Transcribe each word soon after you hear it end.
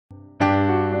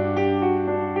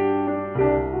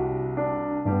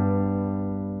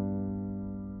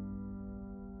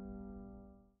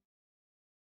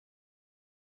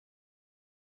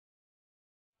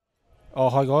Oh,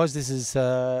 hi guys, this is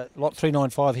lot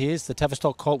 395 here. It's the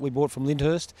Tavistock colt we bought from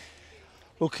Lyndhurst.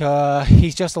 Look,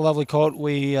 he's just a lovely colt.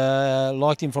 We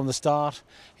liked him from the start.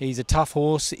 He's a tough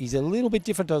horse. He's a little bit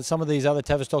different to some of these other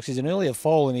Tavistocks. He's an earlier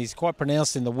foal and he's quite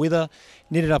pronounced in the wither,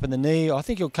 knitted up in the knee. I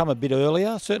think he'll come a bit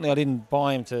earlier. Certainly I didn't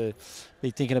buy him to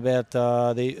be thinking about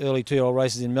the early 2-year-old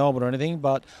races in Melbourne or anything,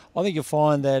 but I think you'll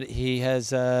find that he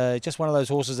has just one of those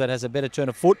horses that has a better turn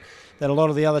of foot than a lot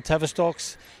of the other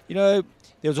Tavistocks. You know,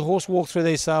 there was a horse walked through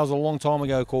these sales a long time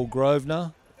ago called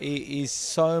Grosvenor. He is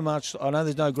so much, I know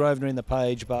there's no Grosvenor in the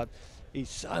page, but he's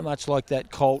so much like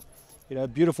that colt. You know,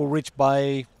 beautiful rich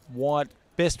bay, white,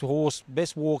 best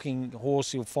walking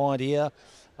horse you'll find here.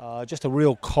 Just a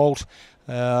real colt.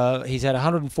 He's had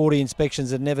 140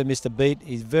 inspections and never missed a beat.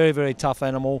 He's a very, very tough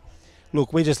animal.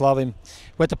 Look, we just love him.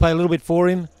 We had to pay a little bit for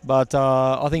him, but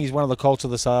I think he's one of the colts of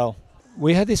the sale.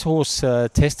 We had this horse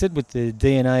tested with the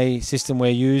DNA system we're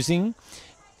using.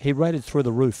 He rated through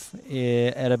the roof.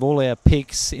 Out of all our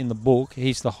picks in the book,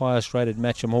 he's the highest rated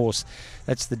Matcham horse.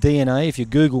 That's the DNA. If you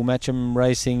Google Matcham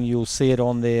Racing, you'll see it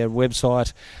on their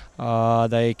website.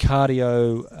 They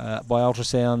cardio by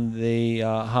ultrasound the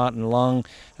heart and lung.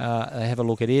 They have a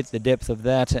look at it, the depth of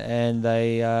that, and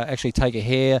they actually take a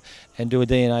hair and do a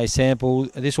DNA sample.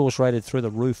 This horse rated through the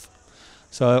roof.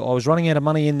 So I was running out of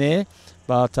money in there,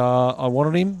 but I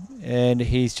wanted him, and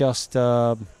he's just...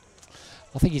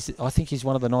 I think he's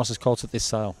one of the nicest colts at this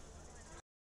sale.